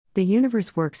The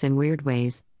universe works in weird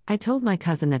ways. I told my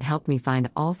cousin that helped me find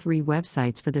all 3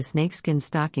 websites for the snakeskin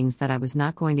stockings that I was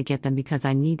not going to get them because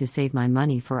I need to save my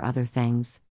money for other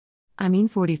things. I mean,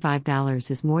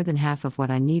 $45 is more than half of what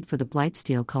I need for the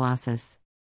Blightsteel Colossus.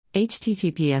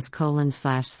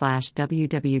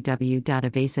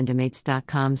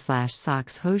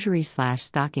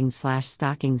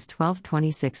 https://www.evasandomates.com/socks/hosiery/stockings/stockings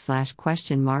 1226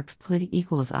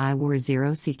 #flit I war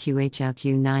 0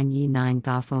 CQHLQ9 Y9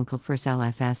 Golfonkel Furs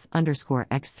LFS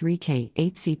 _X3K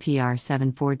 8 CPR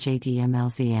 74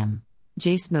 JDMLZM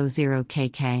JSMO 0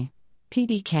 KK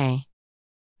PDK.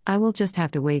 I will just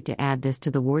have to wait to add this to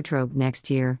the wardrobe next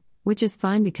year, which is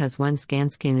fine because one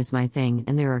skin is my thing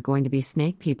and there are going to be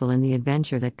snake people in the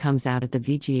adventure that comes out at the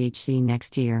VGHC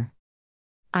next year.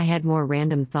 I had more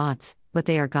random thoughts, but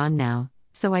they are gone now,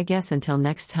 so I guess until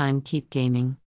next time, keep gaming.